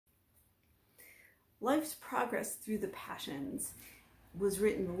Life's Progress Through the Passions was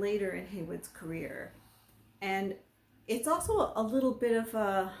written later in Haywood's career. And it's also a little bit of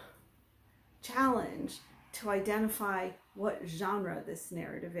a challenge to identify what genre this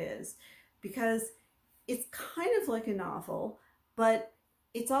narrative is, because it's kind of like a novel, but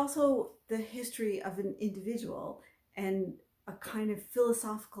it's also the history of an individual and a kind of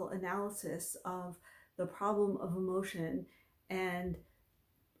philosophical analysis of the problem of emotion and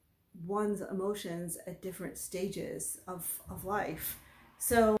one's emotions at different stages of life.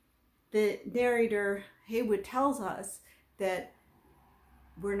 So the narrator, Haywood, tells us that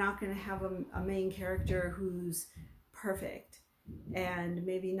we're not going to have a main character who's perfect and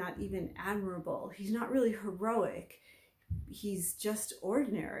maybe not even admirable. He's not really heroic. He's just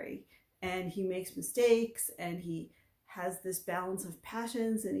ordinary, and he makes mistakes, and he has this balance of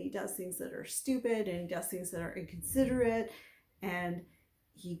passions, and he does things that are stupid, and he does things that are inconsiderate, and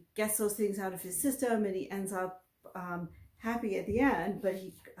he gets those things out of his system, and he ends up happy at the end, but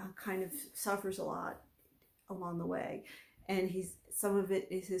he kind of suffers a lot along the way. And some of it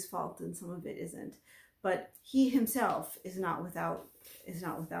is his fault and some of it isn't. But he himself is not without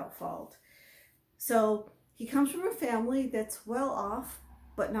fault. So he comes from a family that's well off,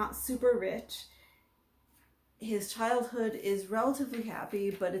 but not super rich. His childhood is relatively happy,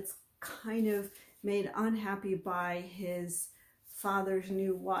 but it's kind of made unhappy by his father's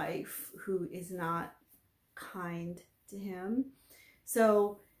new wife, who is not kind to him.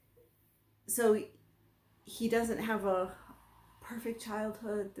 So he doesn't have a perfect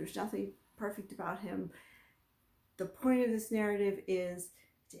childhood. There's nothing perfect about him. The point of this narrative is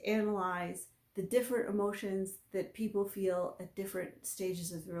to analyze the different emotions that people feel at different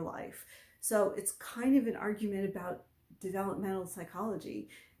stages of their life. So it's kind of an argument about developmental psychology.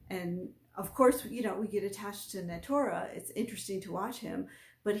 And of course, you know, we get attached to Natura. It's interesting to watch him,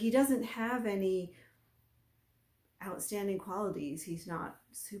 but he doesn't have any outstanding qualities. He's not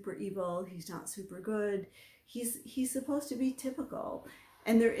super evil. He's not super good. He's supposed to be typical.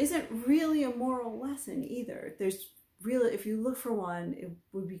 And there isn't really a moral lesson either. There's really, if you look for one, it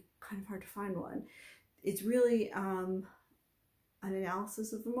would be kind of hard to find one. It's really an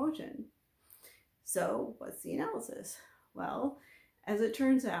analysis of emotion. So what's the analysis? Well, as it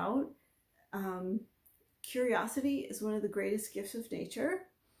turns out, curiosity is one of the greatest gifts of nature.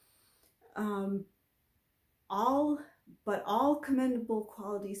 But all commendable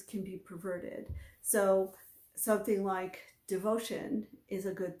qualities can be perverted. So something like devotion is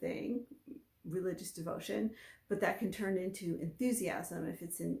a good thing, religious devotion, but that can turn into enthusiasm if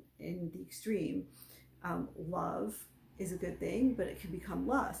it's in the extreme. Love is a good thing, but it can become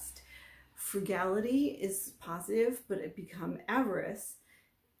lust. Frugality is positive, but it become avarice.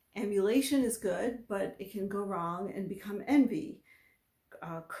 Emulation is good, but it can go wrong and become envy.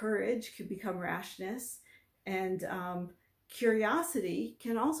 Courage could become rashness, and curiosity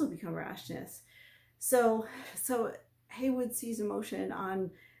can also become rashness. So Haywood sees emotion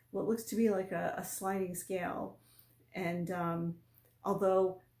on what looks to be like a sliding scale. And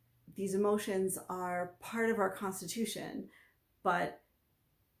although these emotions are part of our constitution, but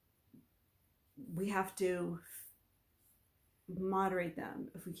we have to moderate them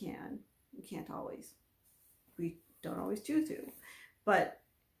if we can. We can't always. We don't always choose to. But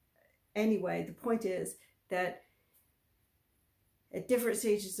anyway, the point is that at different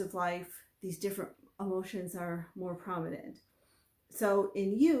stages of life, these different emotions are more prominent. So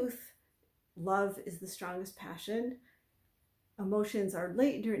in youth, love is the strongest passion. Emotions are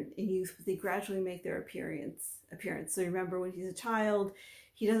latent in youth, but they gradually make their appearance. So remember, when he's a child,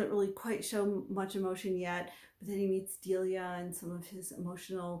 he doesn't really quite show much emotion yet, but then he meets Delia and some of his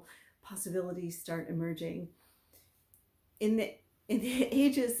emotional possibilities start emerging. In the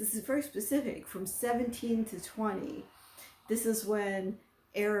ages, this is very specific, from 17 to 20, this is when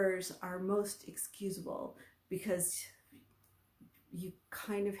errors are most excusable, because you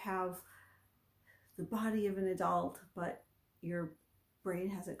kind of have the body of an adult, but your brain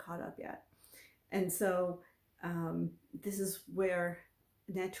hasn't caught up yet. And so this is where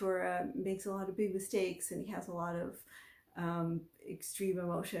Natura makes a lot of big mistakes, and he has a lot of extreme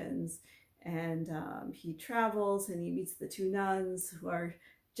emotions. And he travels, and he meets the two nuns who are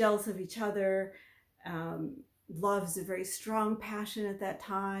jealous of each other. Love is a very strong passion at that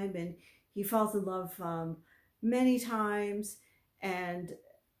time, and he falls in love many times. And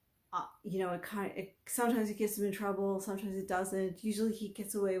you know, sometimes it gets him in trouble, sometimes it doesn't. Usually he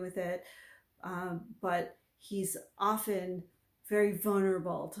gets away with it, but he's often very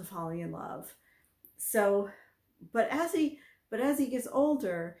vulnerable to falling in love. So, but as he gets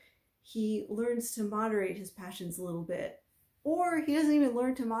older, he learns to moderate his passions a little bit. or he doesn't even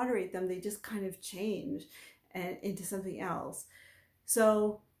learn to moderate them. They just kind of change and into something else.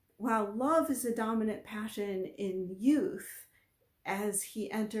 So while love is a dominant passion in youth, as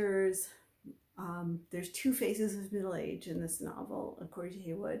he enters, there's two phases of middle age in this novel, according to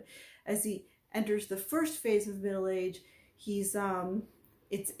Haywood. As he enters the first phase of middle age, he's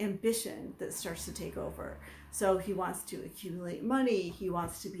it's ambition that starts to take over. So he wants to accumulate money, he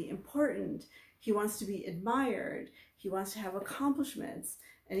wants to be important, he wants to be admired, he wants to have accomplishments.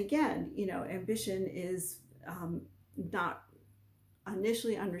 And again, you know, ambition is not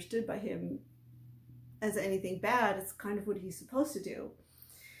initially understood by him as anything bad. It's kind of what he's supposed to do.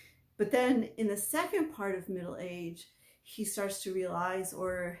 But then in the second part of middle age, he starts to realize,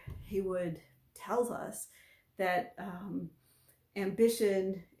 or Haywood tells us, that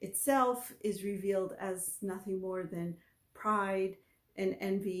ambition itself is revealed as nothing more than pride and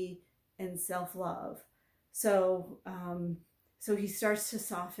envy and self-love. So, so he starts to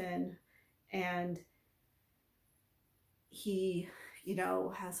soften, and he, you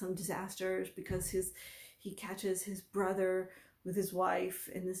know, has some disasters because he catches his brother with his wife,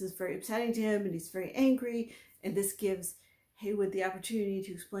 and this is very upsetting to him, and he's very angry. And this gives Haywood the opportunity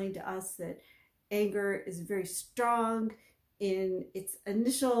to explain to us that anger is very strong in its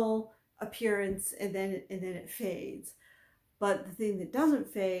initial appearance, and then it fades. But the thing that doesn't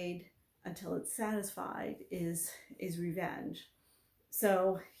fade until it's satisfied is revenge.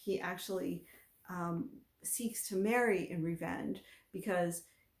 So he actually seeks to marry in revenge, because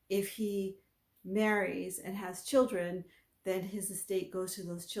if he marries and has children, then his estate goes to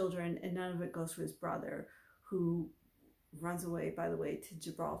those children, and none of it goes to his brother, who runs away, by the way, to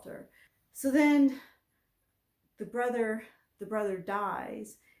Gibraltar. So then the brother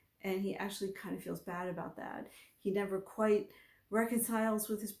dies, and he actually kind of feels bad about that. He never quite reconciles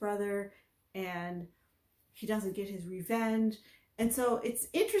with his brother, and he doesn't get his revenge. And so it's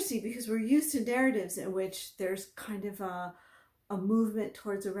interesting, because we're used to narratives in which there's kind of a movement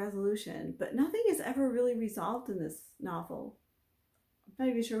towards a resolution, but nothing is ever really resolved in this novel. I'm not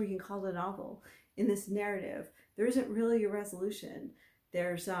even sure we can call it a novel. In this narrative, there isn't really a resolution.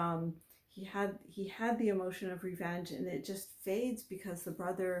 There's he had the emotion of revenge, and it just fades because the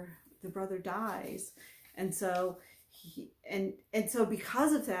brother dies. And so so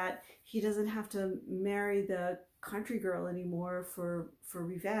because of that, he doesn't have to marry the country girl anymore for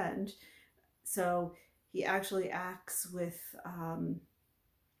revenge. So he actually acts with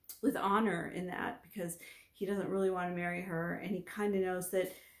honor in that, because he doesn't really want to marry her, and he kind of knows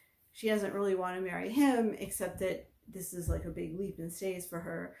that she doesn't really want to marry him, except that this is like a big leap in stays for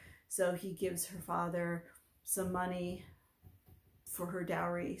her. So he gives her father some money for her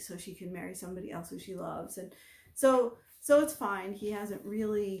dowry so she can marry somebody else who she loves. And so it's fine. He hasn't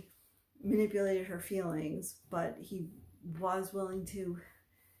really manipulated her feelings, but he was willing to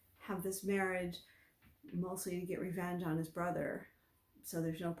have this marriage mostly to get revenge on his brother. So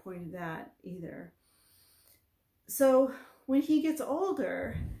there's no point in that either. So when he gets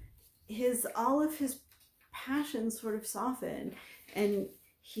older, all of his passions sort of soften, and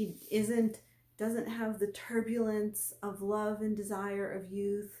he doesn't have the turbulence of love and desire of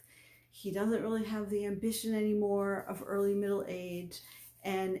youth. He doesn't really have the ambition anymore of early middle age.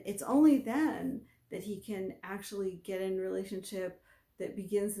 And it's only then that he can actually get in a relationship that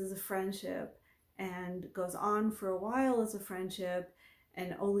begins as a friendship and goes on for a while as a friendship,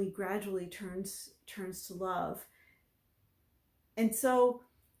 and only gradually turns to love. And so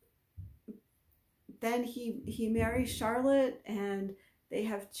then he marries Charlotte, and they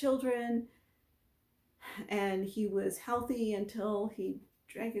have children, and he was healthy until he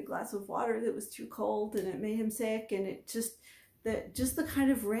drank a glass of water that was too cold, and it made him sick. And it just the kind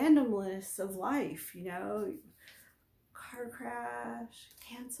of randomness of life, you know, car crash,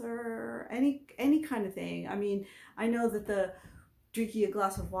 cancer, any kind of thing. I mean, I know that the drinking a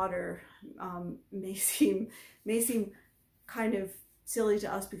glass of water may seem kind of silly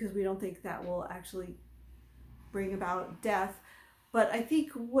to us, because we don't think that will actually bring about death. But I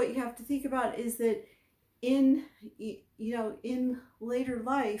think what you have to think about is that in later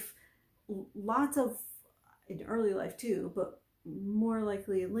life, in early life too, but more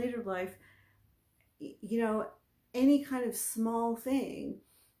likely in later life, you know, any kind of small thing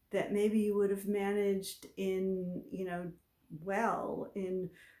that maybe you would have managed in, you know, well in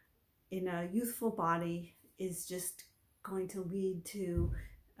a youthful body is just going to lead to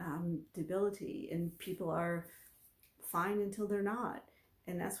debility, and people are fine until they're not.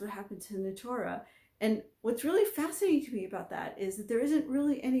 And that's what happened to Natura. And what's really fascinating to me about that is that there isn't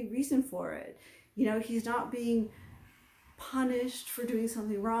really any reason for it. You know, he's not being punished for doing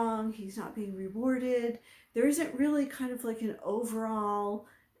something wrong. He's not being rewarded. there isn't really kind of like an overall,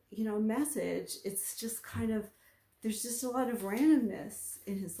 you know, message. It's just kind of, there's just a lot of randomness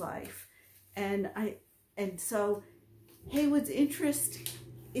in his life. And so Haywood's interest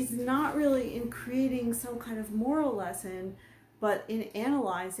is not really in creating some kind of moral lesson, but in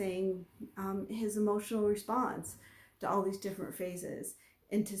analyzing his emotional response to all these different phases,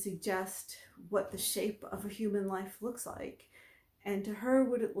 and to suggest what the shape of a human life looks like. And to her,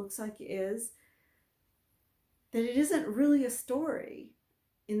 what it looks like is that it isn't really a story,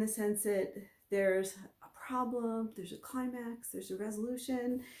 in the sense that there's a problem, there's a climax, there's a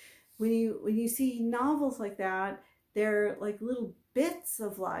resolution. When you see novels like that, they're like little bits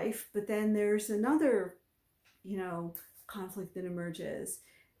of life, but then there's another, you know, conflict that emerges.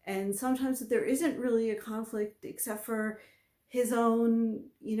 And sometimes there isn't really a conflict except for his own,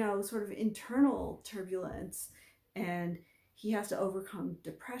 you know, sort of internal turbulence. And he has to overcome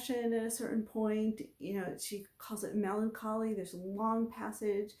depression at a certain point. You know, she calls it melancholy. There's a long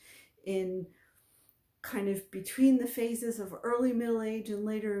passage in kind of between the phases of early middle age and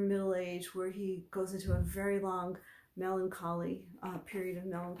later middle age, where he goes into a very long melancholy, period of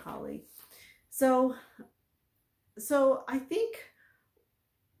melancholy. So I think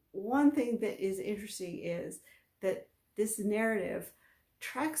one thing that is interesting is that this narrative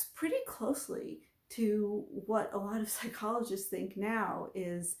tracks pretty closely to what a lot of psychologists think now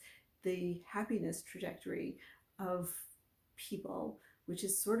is the happiness trajectory of people, which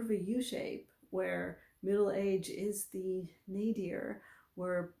is sort of a U-shape, where middle age is the nadir,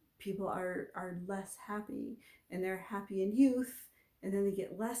 where people are less happy, and they're happy in youth, and then they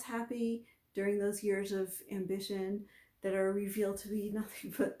get less happy during those years of ambition that are revealed to be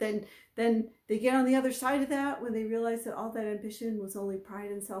nothing but then they get on the other side of that when they realize that all that ambition was only pride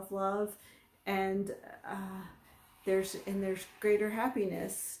and self-love, and there's greater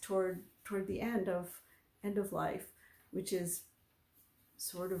happiness toward the end of life, which is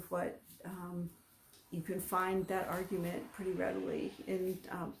sort of what you can find that argument pretty readily in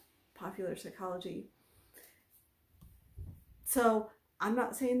popular psychology. So I'm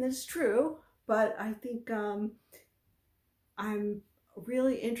not saying that it's true, but I think I'm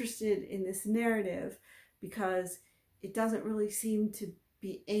really interested in this narrative because it doesn't really seem to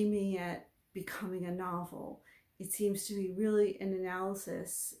be aiming at becoming a novel. It seems to be really an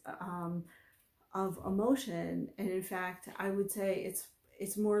analysis of emotion, and in fact, I would say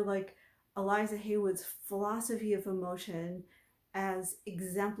it's more like Eliza Haywood's philosophy of emotion as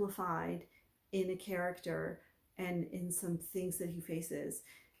exemplified in a character and in some things that he faces.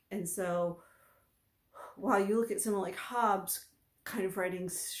 And so while you look at someone like Hobbes kind of writing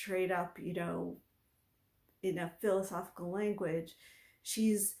straight up, you know, in a philosophical language,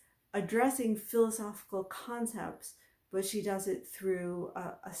 she's addressing philosophical concepts, but she does it through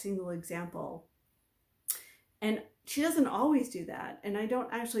a single example. And she doesn't always do that. And I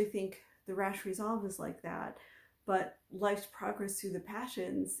don't actually think The Rash Resolve is like that, but Life's Progress Through the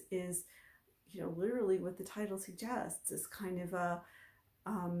Passions is, you know, literally what the title suggests, is kind of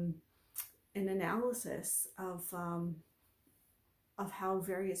an analysis of how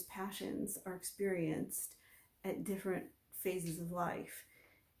various passions are experienced at different phases of life.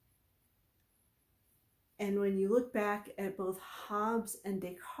 And when you look back at both Hobbes and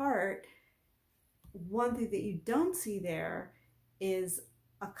Descartes, one thing that you don't see there is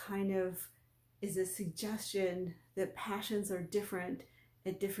a suggestion that passions are different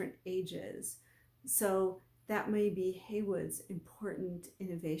at different ages. So that may be Haywood's important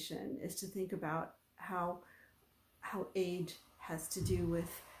innovation, is to think about how age has to do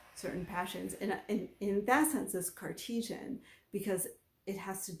with certain passions. And in that sense, it's Cartesian, because it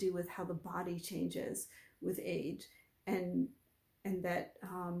has to do with how the body changes with age, and that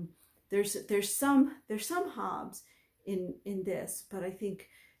there's some Hobbes in this, but I think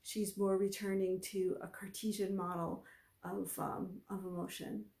she's more returning to a Cartesian model of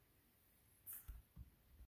emotion.